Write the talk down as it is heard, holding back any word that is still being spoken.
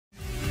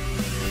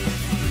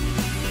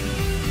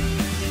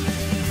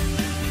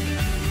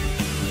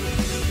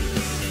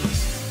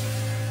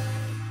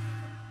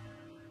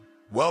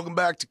Welcome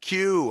back to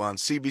Q on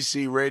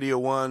CBC Radio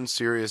 1,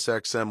 Sirius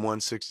XM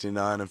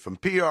 169, and from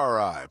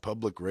PRI,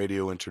 Public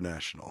Radio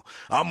International.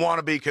 I'm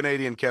wannabe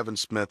Canadian Kevin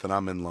Smith, and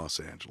I'm in Los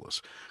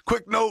Angeles.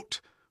 Quick note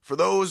for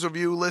those of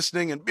you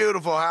listening in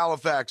beautiful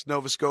Halifax,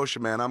 Nova Scotia,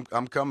 man,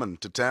 I'm coming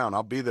to town.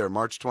 I'll be there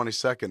March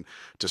 22nd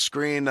to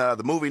screen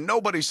the movie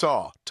nobody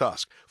saw,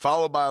 Tusk,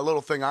 followed by a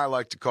little thing I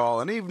like to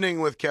call An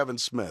Evening with Kevin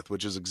Smith,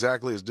 which is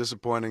exactly as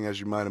disappointing as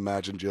you might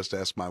imagine. Just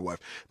ask my wife.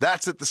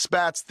 That's at the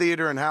Spats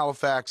Theater in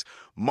Halifax,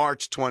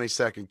 March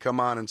 22nd. Come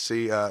on and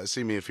see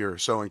me if you're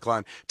so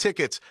inclined.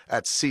 Tickets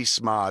at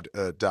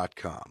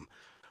csmod.com.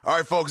 All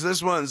right, folks,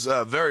 this one's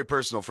very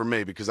personal for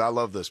me because I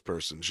love this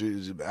person.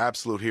 She's an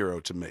absolute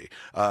hero to me.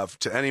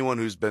 To anyone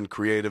who's been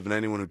creative and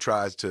anyone who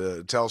tries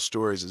to tell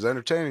stories as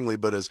entertainingly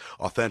but as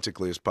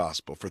authentically as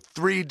possible. For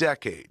 3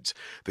 decades,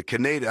 the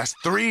Canadian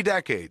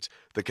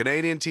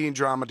teen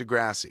drama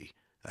Degrassi.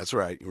 That's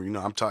right. You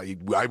know,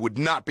 I would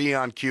not be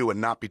on Q and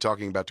not be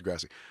talking about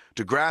Degrassi.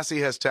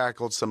 Degrassi has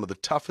tackled some of the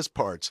toughest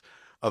parts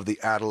of the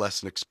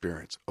adolescent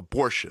experience: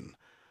 abortion,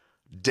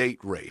 date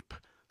rape,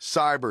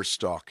 cyber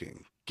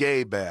stalking,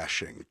 gay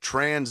bashing,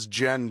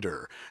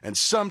 transgender, and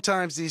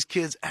sometimes these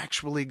kids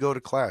actually go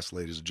to class,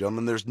 ladies and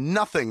gentlemen. There's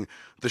nothing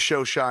the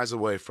show shies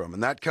away from,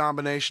 and that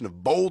combination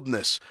of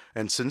boldness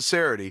and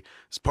sincerity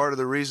is part of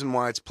the reason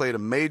why it's played a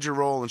major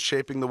role in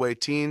shaping the way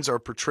teens are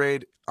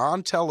portrayed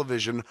on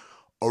television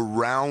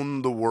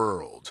around the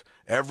world.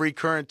 Every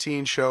current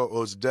teen show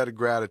owes a debt of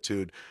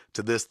gratitude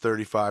to this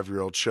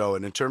 35-year-old show,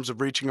 and in terms of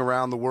reaching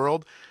around the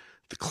world,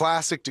 the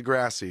classic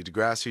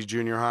Degrassi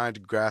Junior High,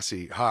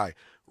 Degrassi High,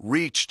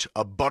 reached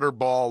a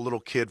butterball little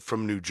kid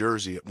from New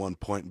Jersey at one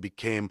point and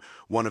became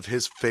one of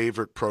his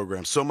favorite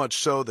programs, so much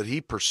so that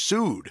he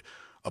pursued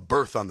a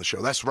berth on the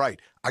show. That's right.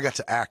 I got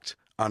to act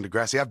on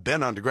Degrassi. I've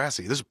been on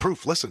Degrassi. This is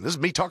proof. Listen, this is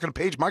me talking to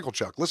Paige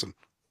Michaelchuck. Listen.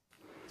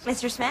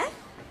 Mr. Smith?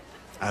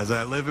 As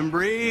I live and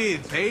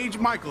breathe, Paige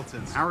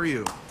Michaelton. How are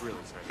you? Really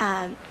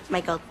sorry.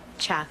 Michael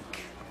Chuck.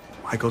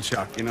 Michael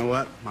Chuck, you know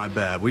what? My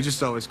bad. We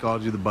just always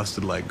called you the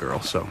busted leg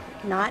girl, so.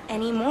 Not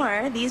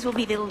anymore. These will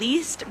be the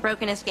least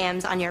brokenest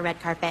gams on your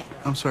red carpet.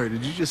 I'm sorry,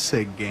 did you just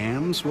say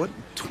gams? What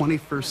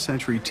 21st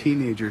century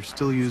teenager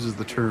still uses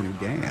the term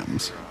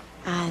gams?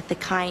 The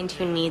kind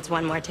who needs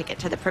one more ticket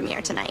to the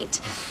premiere tonight.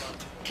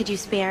 Could you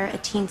spare a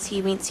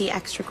teensy-weensy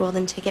extra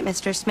golden ticket,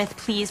 Mr. Smith,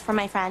 please, for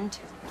my friend?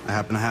 I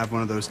happen to have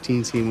one of those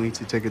teensy and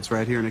weensy tickets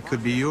right here, and it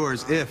could be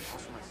yours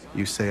if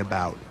you say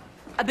about.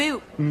 A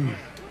boot.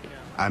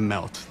 I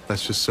melt.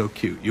 That's just so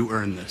cute. You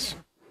earned this.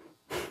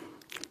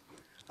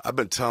 I've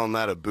been telling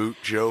that a boot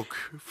joke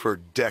for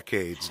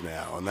decades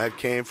now, and that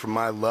came from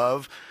my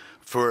love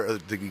for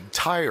the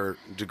entire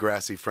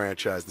Degrassi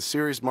franchise. The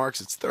series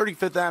marks its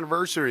 35th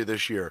anniversary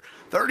this year,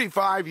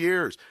 35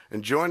 years.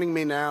 And joining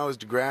me now is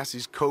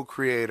Degrassi's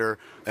co-creator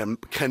and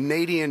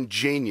Canadian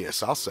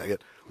genius, I'll say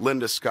it,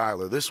 Linda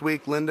Schuyler. This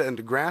week, Linda and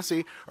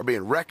Degrassi are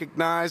being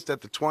recognized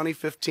at the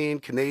 2015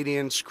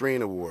 Canadian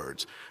Screen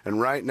Awards.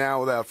 And right now,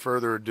 without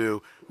further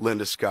ado,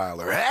 Linda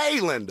Schuyler.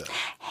 Hey, Linda!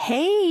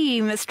 Hey,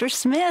 Mr.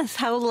 Smith.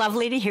 How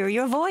lovely to hear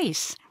your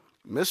voice.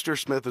 Mr.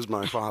 Smith is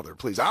my father.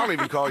 Please, I don't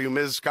even call you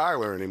Ms.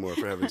 Schuyler anymore,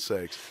 for heaven's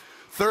sakes.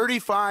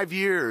 35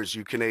 years,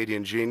 you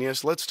Canadian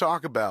genius. Let's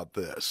talk about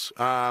this.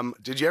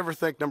 Did you ever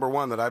think, number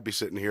one, that I'd be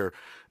sitting here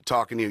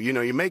talking to you? You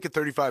know, you make it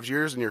 35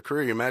 years in your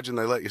career. You imagine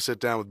they let you sit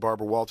down with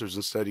Barbara Walters.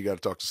 Instead, you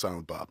got to talk to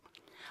Silent Bob.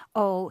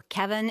 Oh,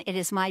 Kevin, it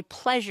is my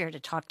pleasure to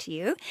talk to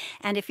you.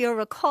 And if you'll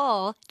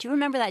recall, do you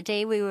remember that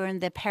day we were in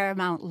the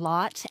Paramount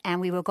lot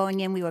and we were going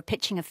in, we were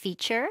pitching a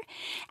feature,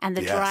 and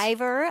the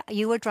driver,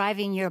 you were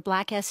driving your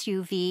black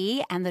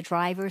SUV, and the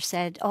driver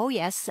said, oh,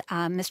 yes,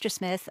 Mr.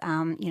 Smith,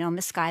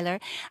 Miss Schuyler,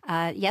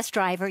 yes,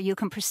 driver, you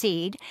can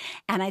proceed.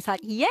 And I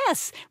thought,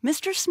 yes,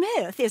 Mr.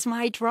 Smith is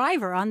my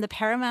driver on the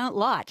Paramount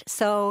lot.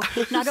 So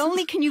not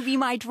only can you be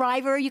my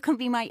driver, you can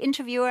be my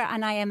interviewer,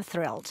 and I am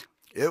thrilled.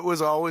 It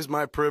was always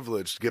my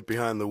privilege to get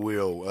behind the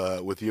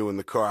wheel with you in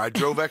the car. I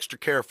drove extra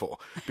careful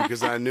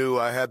because I knew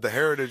I had the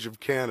heritage of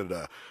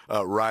Canada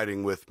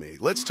riding with me.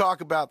 Let's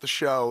talk about the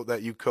show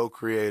that you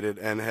co-created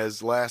and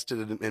has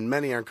lasted in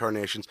many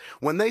incarnations.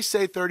 When they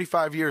say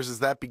 35 years, does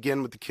that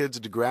begin with the kids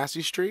of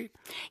Degrassi Street?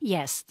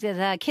 Yes,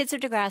 the kids of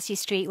Degrassi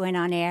Street went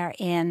on air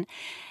in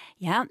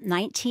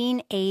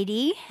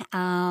 1980.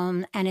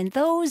 And in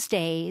those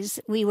days,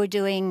 we were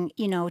doing,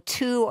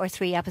 2 or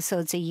 3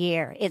 episodes a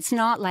year. It's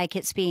not like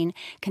it's been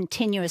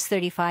continuous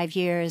 35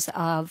 years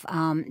of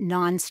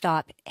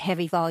nonstop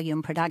heavy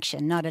volume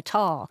production, not at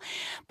all.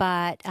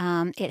 But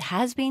it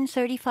has been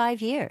 35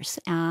 years.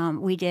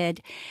 We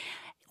did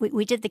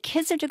the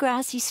kids of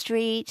Degrassi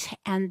Street,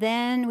 and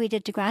then we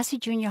did Degrassi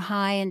Junior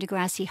High and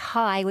Degrassi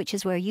High, which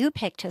is where you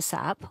picked us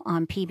up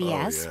on PBS. Oh,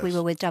 yes. We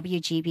were with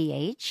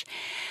WGBH.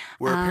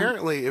 Where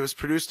apparently it was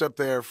produced up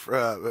there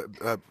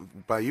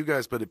by you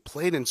guys, but it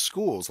played in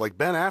schools. Like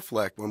Ben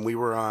Affleck, when we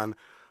were on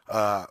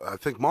I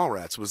think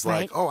Mallrats was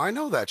like, oh, I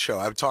know that show.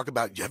 I would talk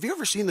about, have you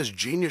ever seen this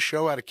genius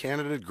show out of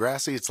Canada,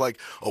 Degrassi? It's like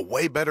a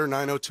way better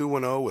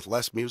 90210 with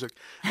less music.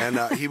 And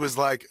he was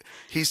like,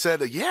 he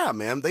said, yeah,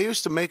 man, they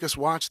used to make us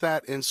watch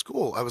that in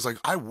school. I was like,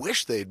 I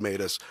wish they'd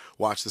made us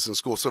watch this in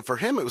school. So for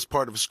him, it was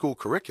part of a school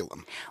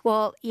curriculum.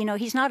 Well, you know,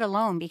 he's not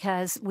alone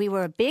because we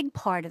were a big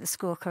part of the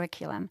school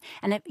curriculum.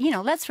 And, you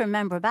know, let's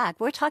remember back,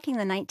 we're talking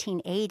the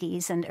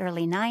 1980s and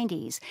early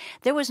 90s.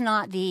 There was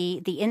not the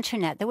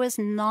internet. There was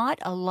not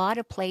a lot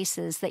of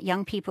places that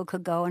young people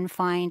could go and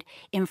find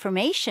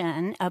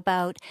information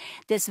about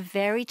this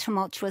very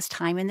tumultuous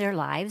time in their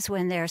lives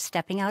when they're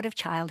stepping out of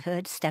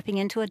childhood, stepping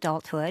into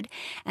adulthood,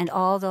 and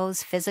all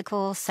those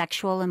physical,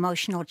 sexual,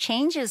 emotional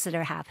changes that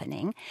are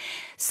happening.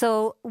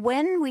 So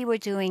when we were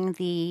doing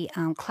the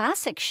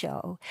classic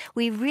show,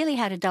 we really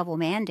had a double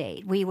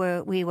mandate. We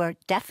were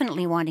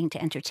definitely wanting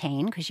to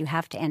entertain, because you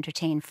have to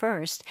entertain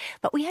first,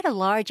 but we had a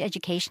large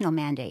educational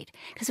mandate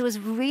because there was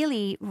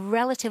really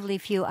relatively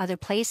few other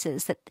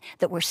places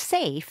that were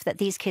safe that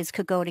these kids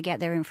could go to get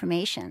their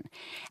information.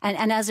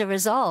 And as a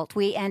result,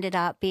 we ended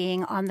up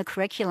being on the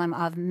curriculum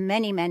of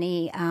many,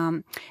 many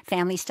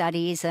family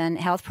studies and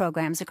health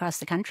programs across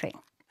the country.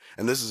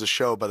 And this is a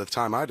show, by the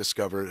time I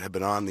discovered it, had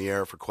been on the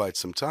air for quite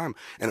some time,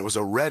 and it was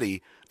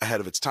already ahead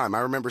of its time. I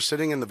remember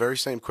sitting in the very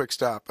same Quick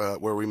Stop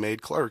where we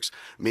made Clerks,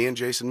 me and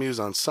Jason Mewes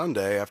on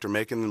Sunday after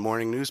making the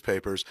morning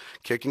newspapers,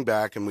 kicking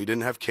back, and we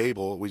didn't have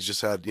cable. We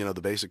just had, you know, the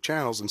basic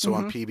channels. And so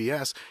on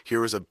PBS, here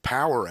was a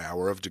power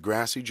hour of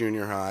Degrassi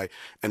Junior High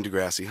and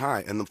Degrassi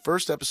High. And the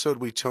first episode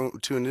we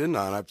tuned in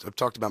on, I've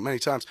talked about many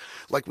times,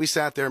 like we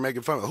sat there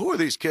making fun of, who are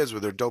these kids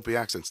with their dopey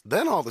accents?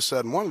 Then all of a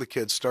sudden, one of the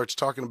kids starts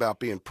talking about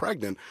being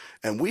pregnant,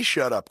 and we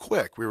shut up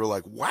quick. We were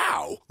like,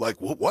 wow, like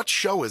what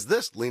show is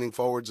this? Leaning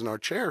forwards in our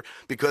chair,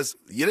 because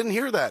you didn't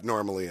hear that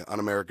normally on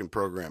American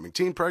programming.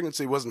 Teen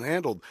pregnancy wasn't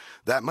handled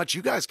that much.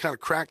 You guys kind of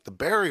cracked the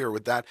barrier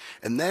with that,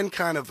 and then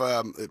kind of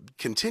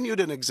continued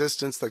an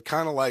existence that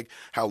kind of like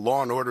how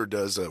Law and Order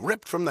does,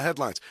 ripped from the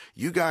headlines.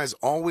 You guys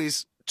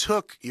always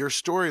took your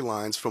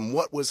storylines from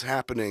what was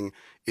happening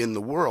in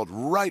the world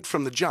right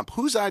from the jump.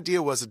 Whose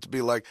idea was it to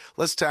be like,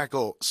 let's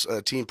tackle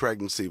teen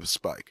pregnancy with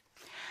Spike?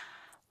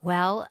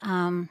 Well,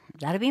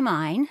 that'll be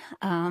mine.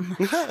 And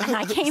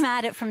I came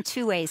at it from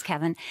two ways,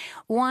 Kevin.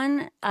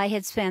 One, I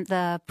had spent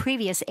the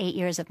previous 8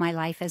 years of my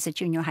life as a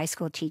junior high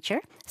school teacher.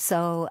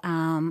 So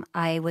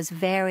I was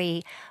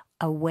very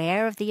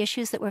aware of the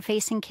issues that were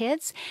facing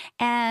kids.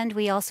 And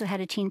we also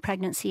had a teen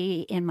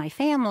pregnancy in my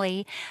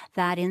family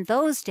that in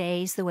those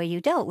days, the way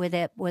you dealt with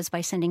it was by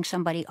sending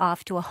somebody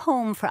off to a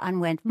home for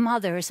unwed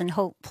mothers, and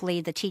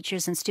hopefully the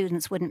teachers and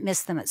students wouldn't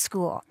miss them at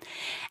school.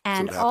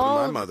 And so it happened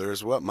to my mother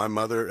as well. My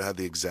mother had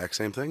the exact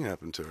same thing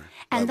happen to her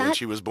when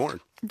she was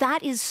born.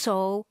 That is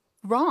so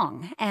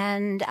wrong.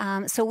 And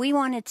so we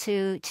wanted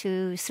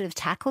to sort of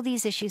tackle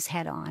these issues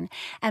head on.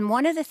 And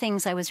one of the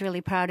things I was really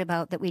proud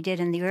about that we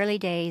did in the early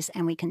days,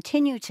 and we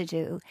continue to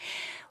do,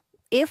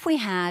 if we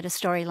had a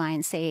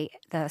storyline, say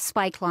the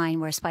Spike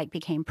line where Spike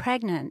became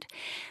pregnant,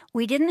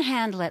 we didn't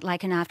handle it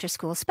like an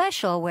after-school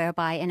special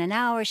whereby in an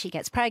hour she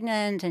gets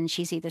pregnant and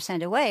she's either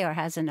sent away or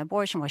has an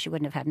abortion. Well, she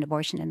wouldn't have had an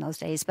abortion in those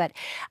days, but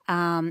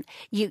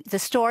the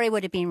story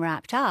would have been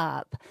wrapped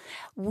up.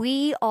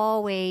 We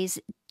always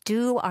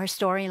do our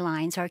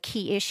storylines, our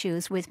key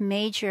issues with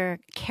major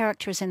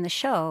characters in the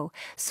show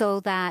so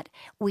that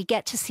we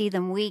get to see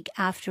them week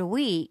after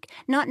week,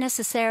 not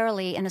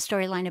necessarily in a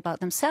storyline about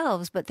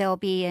themselves, but they'll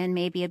be in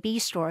maybe a B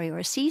story or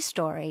a C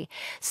story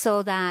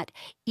so that,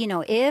 you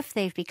know, if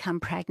they've become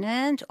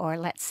pregnant or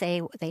let's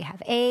say they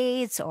have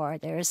AIDS or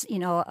there's, you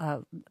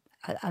know,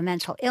 a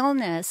mental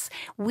illness,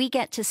 we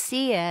get to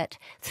see it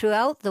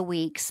throughout the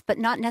weeks, but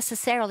not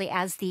necessarily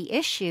as the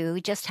issue,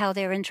 just how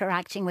they're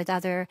interacting with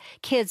other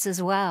kids as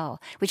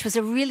well, which was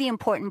a really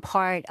important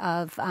part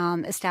of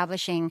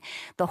establishing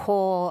the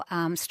whole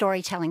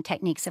storytelling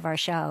techniques of our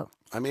show.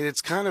 I mean,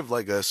 it's kind of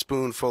like a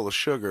spoonful of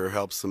sugar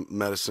helps the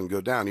medicine go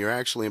down. You're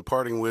actually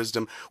imparting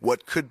wisdom.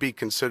 What could be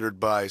considered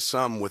by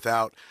some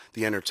without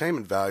the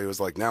entertainment value is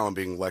like, now I'm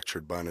being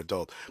lectured by an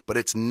adult. But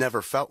it's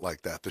never felt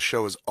like that. The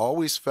show has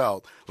always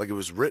felt like it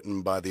was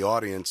written by the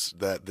audience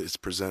that it's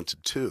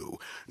presented to.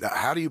 Now,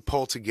 how do you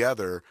pull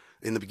together?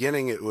 In the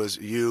beginning, it was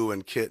you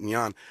and Kit and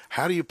Jan.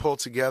 How do you pull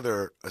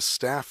together a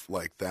staff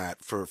like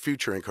that for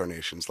future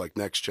incarnations like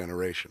Next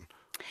Generation?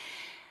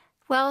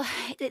 Well,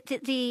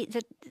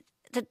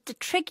 the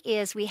trick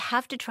is we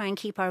have to try and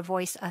keep our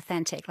voice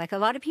authentic. Like a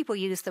lot of people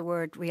use the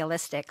word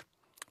realistic,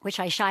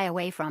 which I shy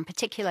away from,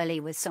 particularly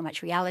with so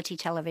much reality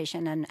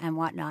television and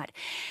whatnot.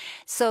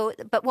 So,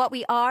 but what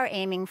we are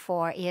aiming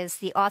for is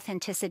the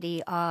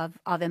authenticity of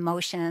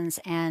emotions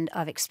and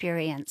of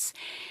experience.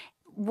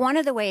 One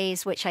of the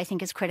ways which I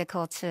think is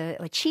critical to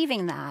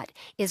achieving that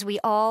is we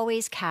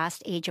always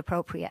cast age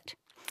appropriate.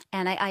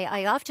 And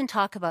I often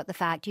talk about the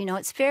fact, you know,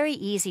 it's very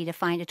easy to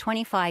find a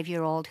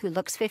 25-year-old who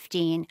looks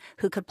 15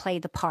 who could play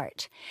the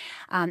part.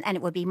 And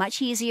it would be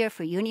much easier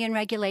for union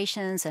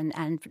regulations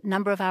and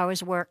number of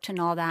hours worked and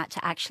all that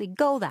to actually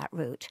go that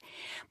route.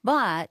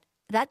 But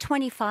that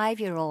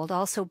 25-year-old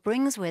also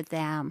brings with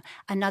them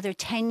another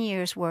 10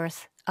 years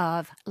worth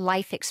of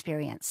life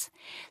experience.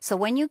 So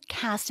when you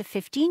cast a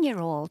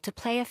 15-year-old to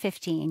play a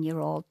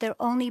 15-year-old, they're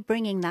only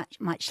bringing that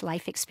much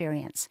life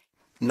experience.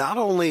 Not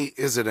only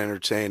is it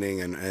entertaining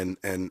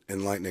and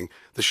enlightening,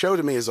 the show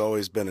to me has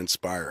always been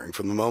inspiring.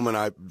 From the moment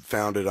I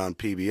found it on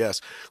PBS,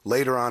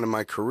 later on in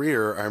my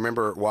career, I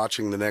remember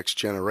watching The Next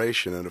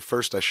Generation, and at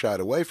first I shied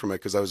away from it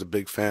because I was a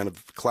big fan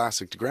of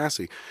classic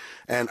Degrassi.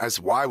 And I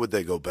said, why would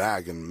they go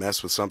back and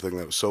mess with something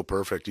that was so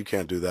perfect? You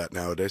can't do that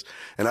nowadays.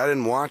 And I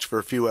didn't watch for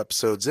a few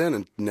episodes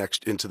into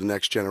the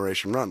Next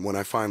Generation run. When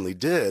I finally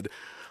did,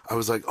 I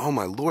was like, oh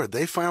my Lord,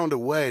 they found a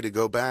way to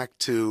go back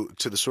to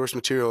the source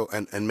material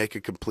and make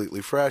it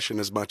completely fresh. And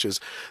as much as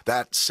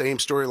that same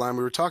storyline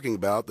we were talking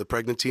about, the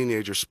pregnant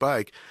teenager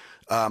Spike,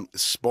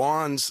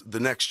 spawns the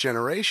Next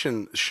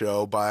Generation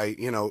show by,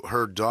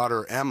 her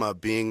daughter Emma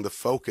being the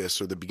focus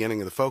or the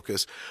beginning of the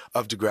focus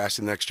of Degrassi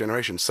The Next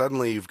Generation.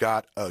 Suddenly you've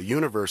got a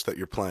universe that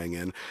you're playing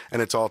in,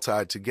 and it's all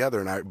tied together.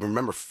 And I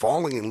remember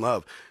falling in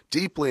love,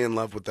 deeply in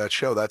love with that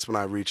show. That's when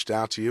I reached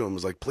out to you and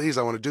was like, please,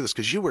 I want to do this.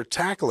 Because you were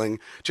tackling,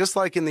 just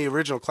like in the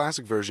original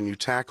classic version, you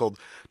tackled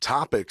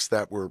topics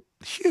that were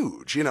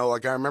huge.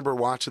 Like I remember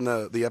watching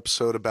the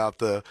episode about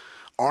the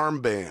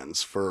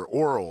armbands for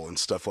oral and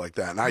stuff like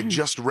that. And I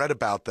just read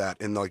about that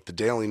in like the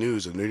Daily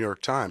News and New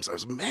York Times. I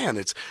was,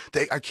 man,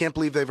 I can't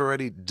believe they've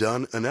already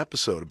done an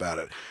episode about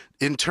it.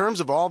 In terms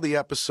of all the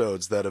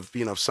episodes that have,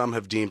 some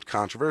have deemed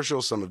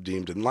controversial, some have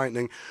deemed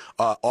enlightening,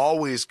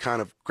 always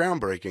kind of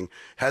groundbreaking,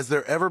 has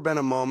there ever been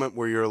a moment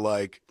where you're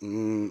like,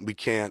 we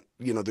can't,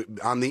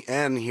 on the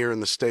N here in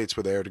the States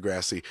where they air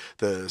Degrassi,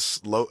 the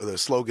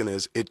slogan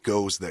is, it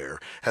goes there.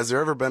 Has there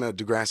ever been a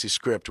Degrassi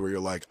script where you're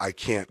like, I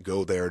can't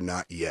go there,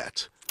 not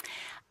yet?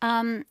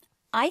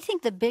 I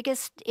think the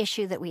biggest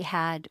issue that we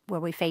had where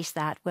we faced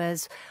that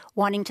was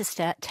wanting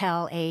to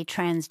tell a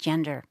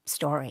transgender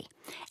story.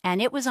 And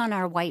it was on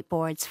our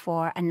whiteboards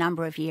for a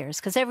number of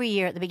years, because every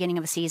year at the beginning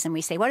of a season,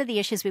 we say, what are the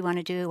issues we want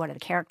to do? What are the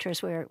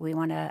characters we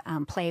want to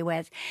play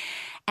with?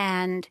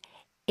 And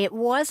it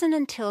wasn't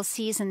until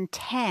season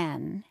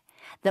 10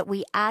 that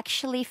we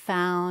actually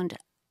found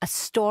a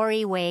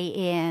story way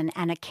in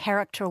and a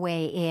character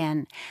way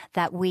in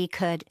that we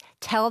could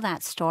tell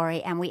that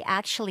story. And we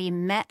actually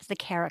met the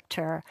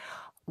character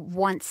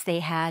once they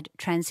had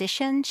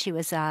transitioned. She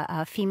was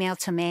a female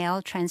to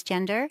male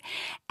transgender.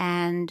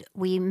 And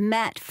we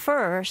met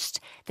first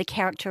the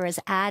character as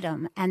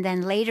Adam, and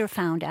then later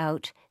found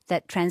out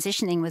that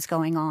transitioning was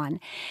going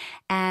on.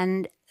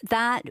 And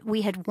that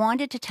we had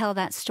wanted to tell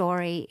that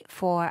story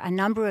for a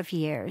number of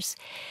years.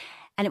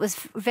 And it was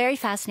very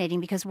fascinating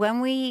because when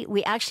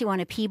we actually won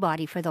a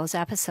Peabody for those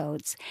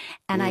episodes,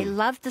 and I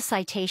loved the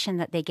citation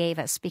that they gave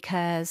us,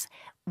 because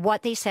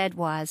what they said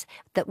was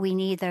that we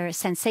neither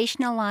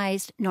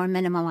sensationalized nor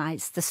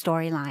minimalized the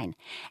storyline.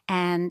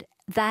 And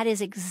that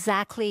is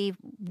exactly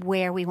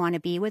where we want to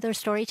be with our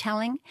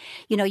storytelling.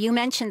 You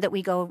mentioned that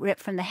we go rip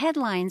from the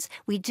headlines.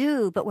 We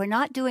do, but we're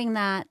not doing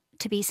that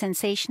to be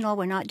sensational.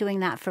 We're not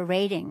doing that for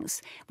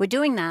ratings. We're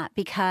doing that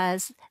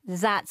because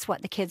that's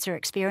what the kids are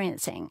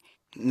experiencing.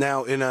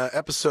 Now, in an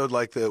episode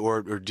like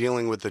or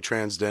dealing with the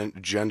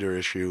transgender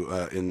issue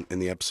in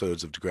the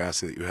episodes of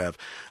Degrassi that you have,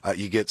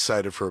 you get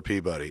cited for a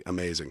Peabody.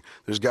 Amazing.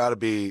 There's got to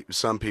be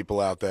some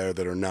people out there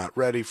that are not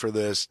ready for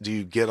this. Do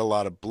you get a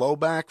lot of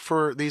blowback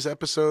for these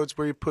episodes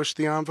where you push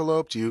the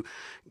envelope? Do you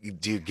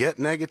get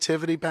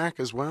negativity back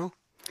as well?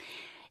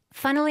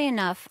 Funnily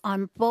enough,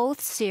 on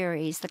both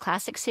series, the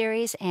classic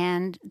series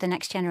and the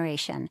Next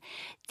Generation,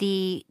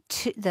 the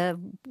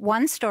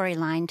one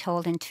storyline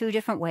told in two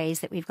different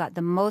ways that we've got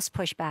the most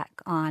pushback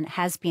on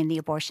has been the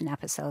abortion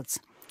episodes.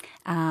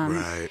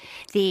 Right.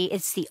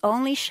 It's the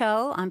only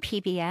show on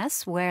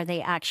PBS where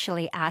they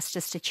actually asked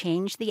us to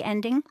change the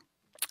ending.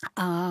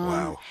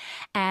 Wow.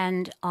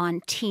 And on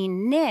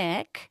Teen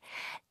Nick,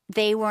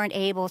 they weren't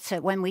able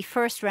to, when we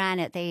first ran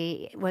it,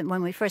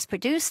 when we first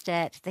produced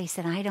it, they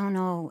said, I don't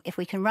know if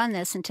we can run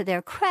this. And to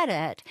their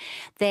credit,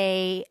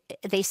 they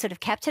sort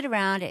of kept it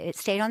around. It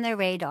stayed on their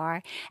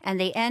radar. And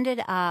they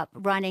ended up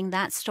running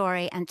that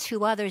story and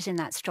two others in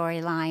that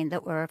storyline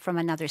that were from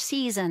another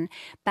season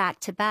back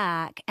to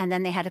back. And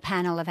then they had a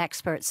panel of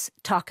experts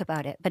talk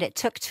about it. But it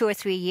took 2 or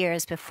 3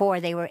 years before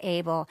they were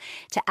able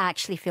to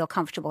actually feel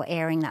comfortable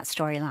airing that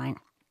storyline.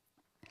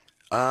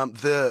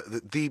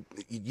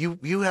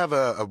 You have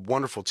a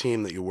wonderful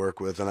team that you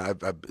work with, and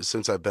I've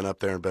since I've been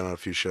up there and been on a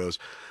few shows,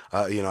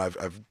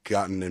 I've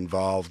gotten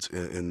involved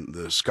in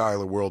the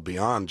Schuyler world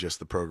beyond just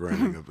the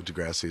programming of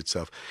Degrassi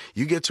itself.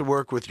 You get to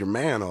work with your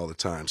man all the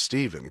time,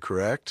 Steven,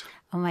 correct?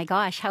 Oh my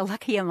gosh, how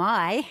lucky am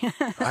I?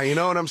 You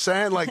know what I'm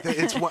saying? Like,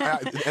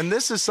 and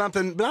this is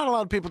something not a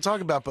lot of people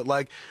talk about, but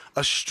like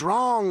a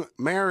strong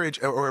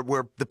marriage or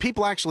where the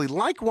people actually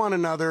like one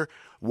another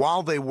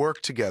while they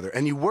work together,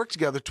 and you work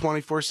together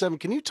 24/7.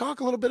 Can you talk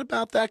a little bit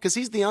about that? Because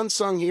he's the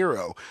unsung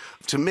hero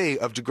to me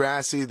of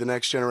Degrassi, The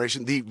Next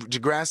Generation, the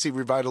Degrassi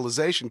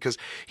revitalization, because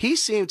he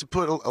seemed to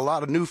put a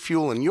lot of new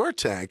fuel in your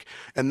tank,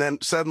 and then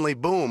suddenly,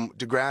 boom,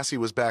 Degrassi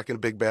was back in a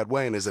big bad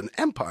way and is an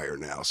empire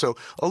now. So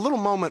a little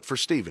moment for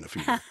Stephen, if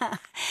you will.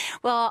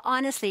 Well,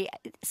 honestly,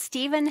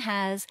 Stephen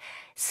has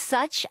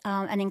such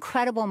an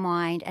incredible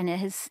mind, and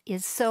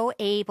is so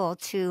able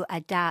to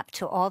adapt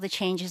to all the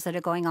changes that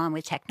are going on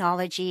with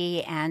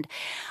technology. And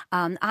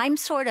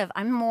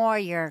I'm more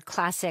your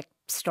classic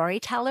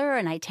storyteller,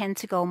 and I tend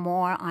to go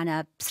more on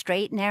a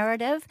straight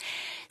narrative.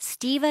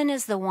 Stephen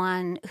is the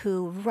one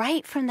who,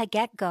 right from the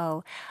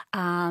get-go,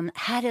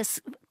 had us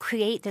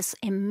create this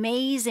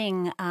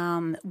amazing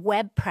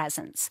web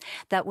presence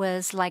that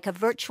was like a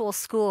virtual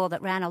school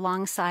that ran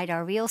alongside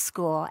our real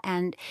school.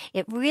 And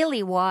it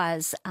really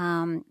was...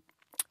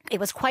 it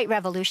was quite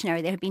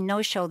revolutionary. There had been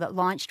no show that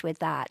launched with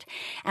that.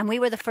 And we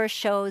were the first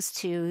shows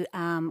to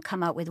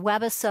come out with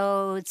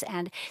webisodes.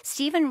 And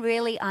Stephen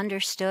really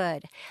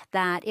understood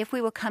that if we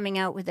were coming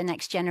out with The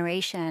Next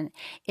Generation,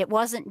 it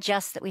wasn't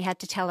just that we had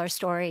to tell our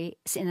stories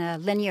in a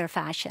linear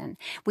fashion.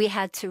 We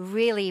had to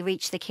really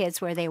reach the kids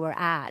where they were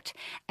at.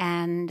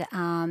 And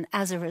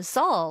as a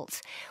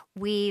result,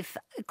 we've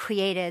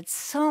created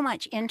so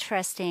much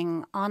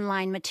interesting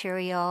online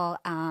material,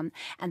 and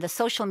the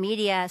social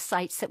media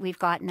sites that we've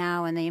got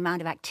now and the amount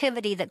of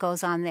activity that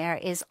goes on there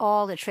is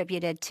all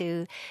attributed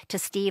to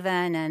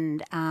Stephen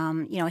and,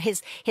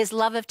 his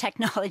love of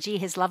technology,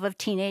 his love of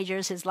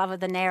teenagers, his love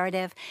of the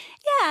narrative.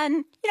 Yeah,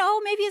 and,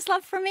 maybe his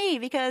love for me,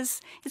 because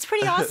it's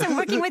pretty awesome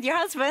working with your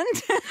husband.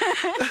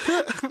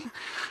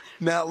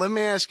 Now, let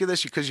me ask you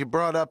this, because you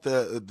brought up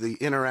the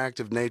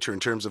interactive nature in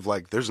terms of,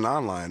 like, there's an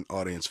online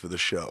audience for the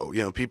show.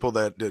 People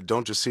that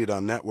don't just see it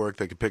on network,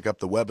 they can pick up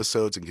the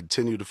webisodes and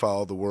continue to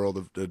follow the world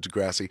of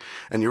Degrassi.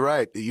 And you're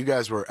right, you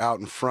guys were out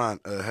in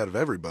front ahead of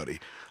everybody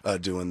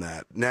doing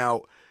that.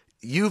 Now,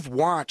 you've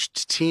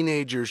watched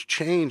teenagers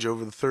change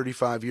over the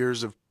 35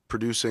 years of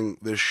producing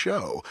this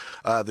show.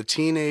 The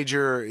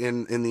teenager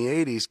in the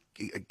 80s,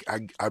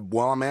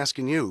 while I'm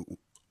asking you,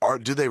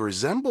 do they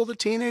resemble the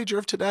teenager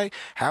of today?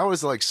 How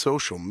has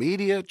social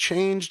media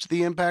changed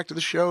the impact of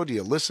the show? Do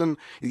you listen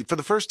for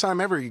the first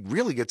time ever? You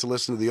really get to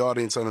listen to the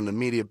audience on an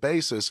immediate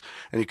basis,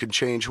 and you can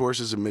change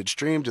horses in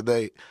midstream. Do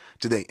they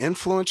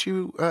influence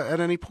you at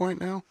any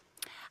point now?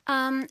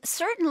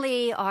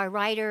 Certainly, our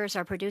writers,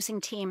 our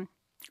producing team,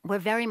 we're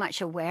very much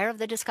aware of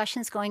the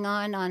discussions going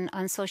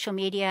on social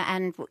media,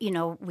 and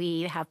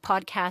we have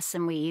podcasts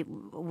and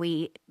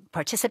we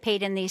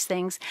participate in these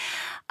things.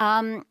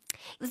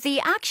 The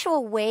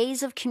actual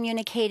ways of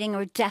communicating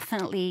are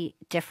definitely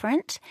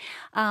different.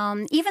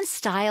 Even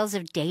styles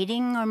of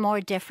dating are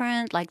more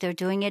different, like they're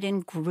doing it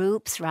in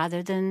groups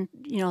rather than,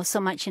 so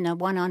much in a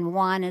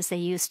one-on-one as they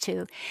used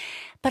to.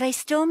 But I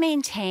still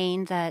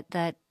maintain that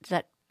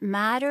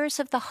matters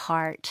of the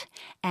heart,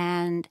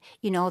 and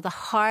the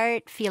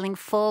heart feeling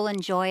full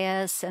and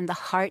joyous, and the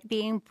heart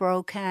being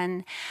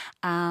broken,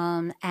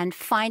 and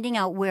finding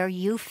out where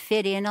you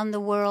fit in on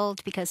the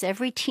world, because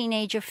every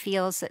teenager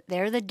feels that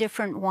they're the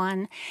different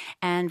one.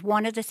 And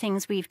one of the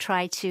things we've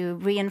tried to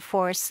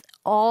reinforce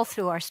all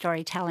through our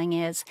storytelling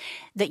is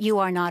that you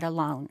are not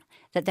alone,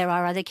 that there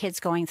are other kids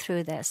going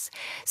through this.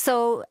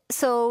 So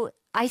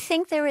I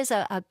think there is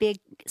a big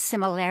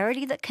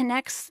similarity that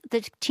connects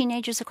the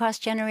teenagers across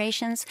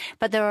generations,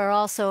 but there are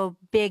also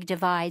big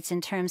divides in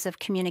terms of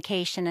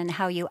communication and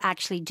how you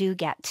actually do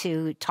get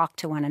to talk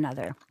to one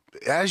another.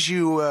 As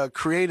you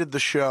created the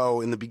show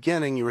in the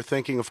beginning, you were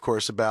thinking, of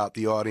course, about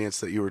the audience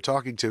that you were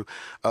talking to,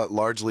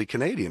 largely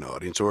Canadian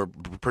audience, or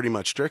pretty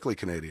much strictly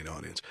Canadian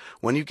audience.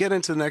 When you get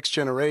into The Next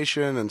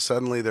Generation and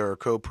suddenly there are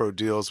co-pro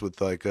deals with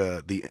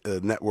the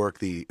network,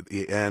 the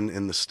N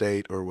in the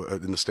state, or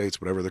in the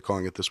States, whatever they're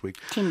calling it this week.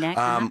 Teen Nick.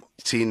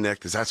 Teen Nick,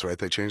 that's right,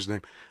 they changed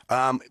the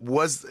name.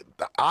 Was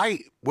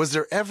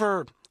there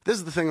ever... This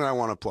is the thing that I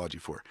want to applaud you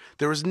for.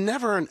 There was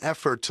never an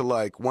effort to,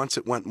 once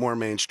it went more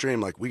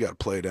mainstream, we got to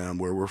play down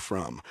where we're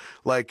from.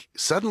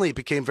 Suddenly it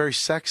became very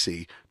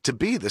sexy to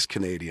be this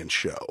Canadian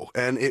show.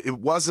 And it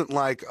wasn't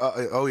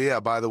oh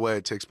yeah, by the way,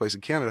 it takes place in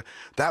Canada.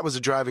 That was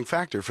a driving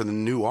factor for the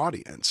new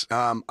audience.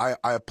 I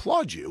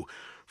applaud you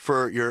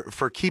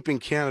for keeping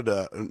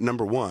Canada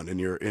number one in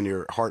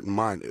your heart and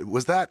mind.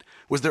 Was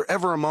there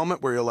ever a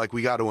moment where you're like,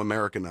 we got to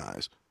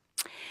Americanize?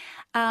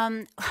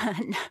 I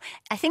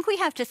think we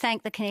have to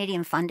thank the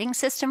Canadian funding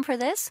system for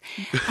this.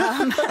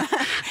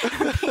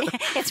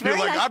 It's very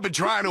You're nice. I've been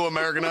trying to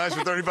Americanize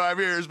for 35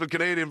 years, but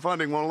Canadian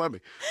funding won't let me.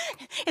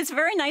 It's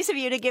very nice of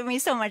you to give me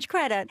so much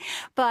credit.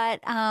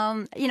 But,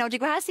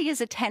 Degrassi is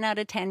a 10 out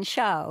of 10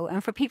 show.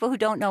 And for people who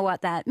don't know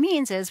what that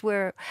means is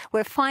we're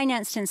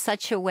financed in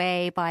such a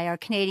way by our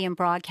Canadian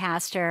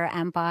broadcaster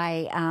and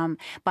by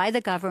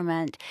the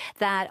government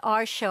that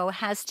our show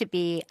has to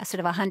be a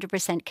sort of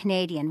 100%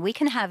 Canadian. We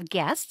can have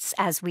guests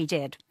as we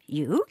did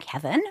you,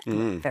 Kevin,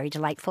 very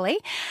delightfully.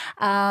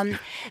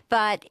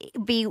 But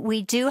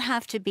we do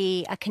have to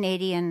be a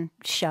Canadian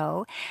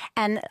show.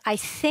 And I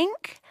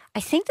think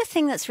the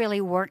thing that's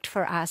really worked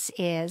for us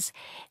is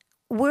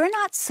we're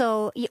not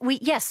so,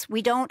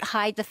 we don't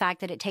hide the fact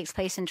that it takes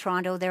place in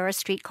Toronto. There are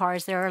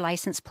streetcars, there are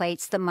license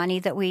plates. The money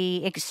that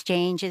we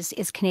exchange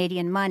is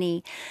Canadian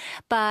money.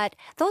 But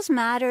those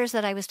matters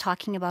that I was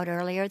talking about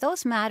earlier,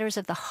 those matters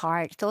of the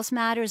heart, those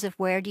matters of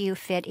where do you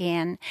fit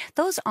in,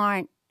 those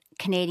aren't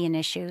Canadian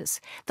issues.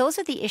 Those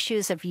are the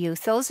issues of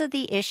youth. Those are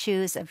the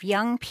issues of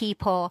young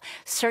people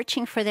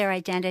searching for their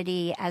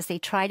identity as they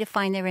try to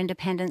find their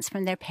independence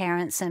from their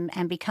parents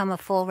and become a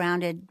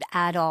full-rounded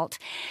adult.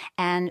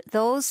 And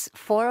those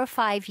 4 or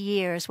 5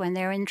 years when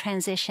they're in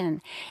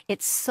transition,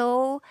 it's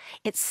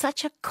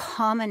such a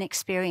common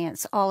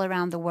experience all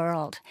around the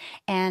world.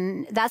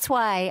 And that's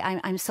why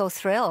I'm so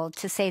thrilled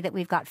to say that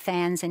we've got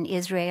fans in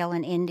Israel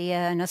and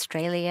India and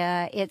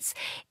Australia.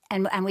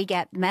 And we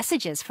get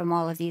messages from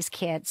all of these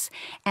kids.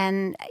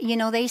 And, you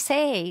know, they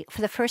say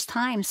for the first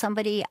time,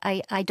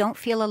 I don't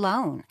feel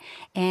alone.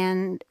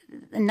 And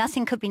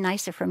nothing could be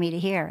nicer for me to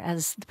hear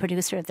as the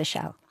producer of the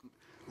show.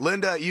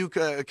 Linda, you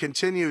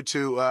continue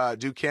to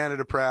do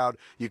Canada proud.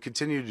 You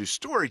continue to do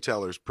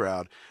storytellers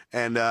proud.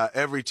 And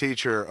every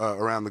teacher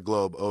around the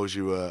globe owes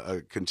you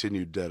a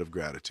continued debt of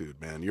gratitude,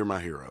 man. You're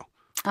my hero.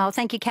 Oh,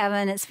 thank you,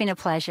 Kevin. It's been a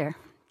pleasure.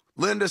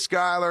 Linda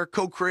Schuyler,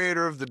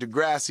 co-creator of the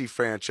Degrassi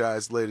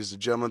franchise. Ladies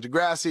and gentlemen,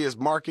 Degrassi is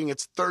marking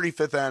its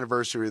 35th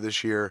anniversary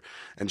this year,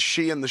 and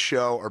she and the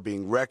show are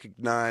being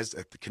recognized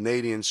at the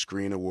Canadian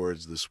Screen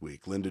Awards this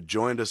week. Linda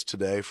joined us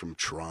today from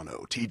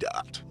Toronto.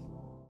 T-Dot.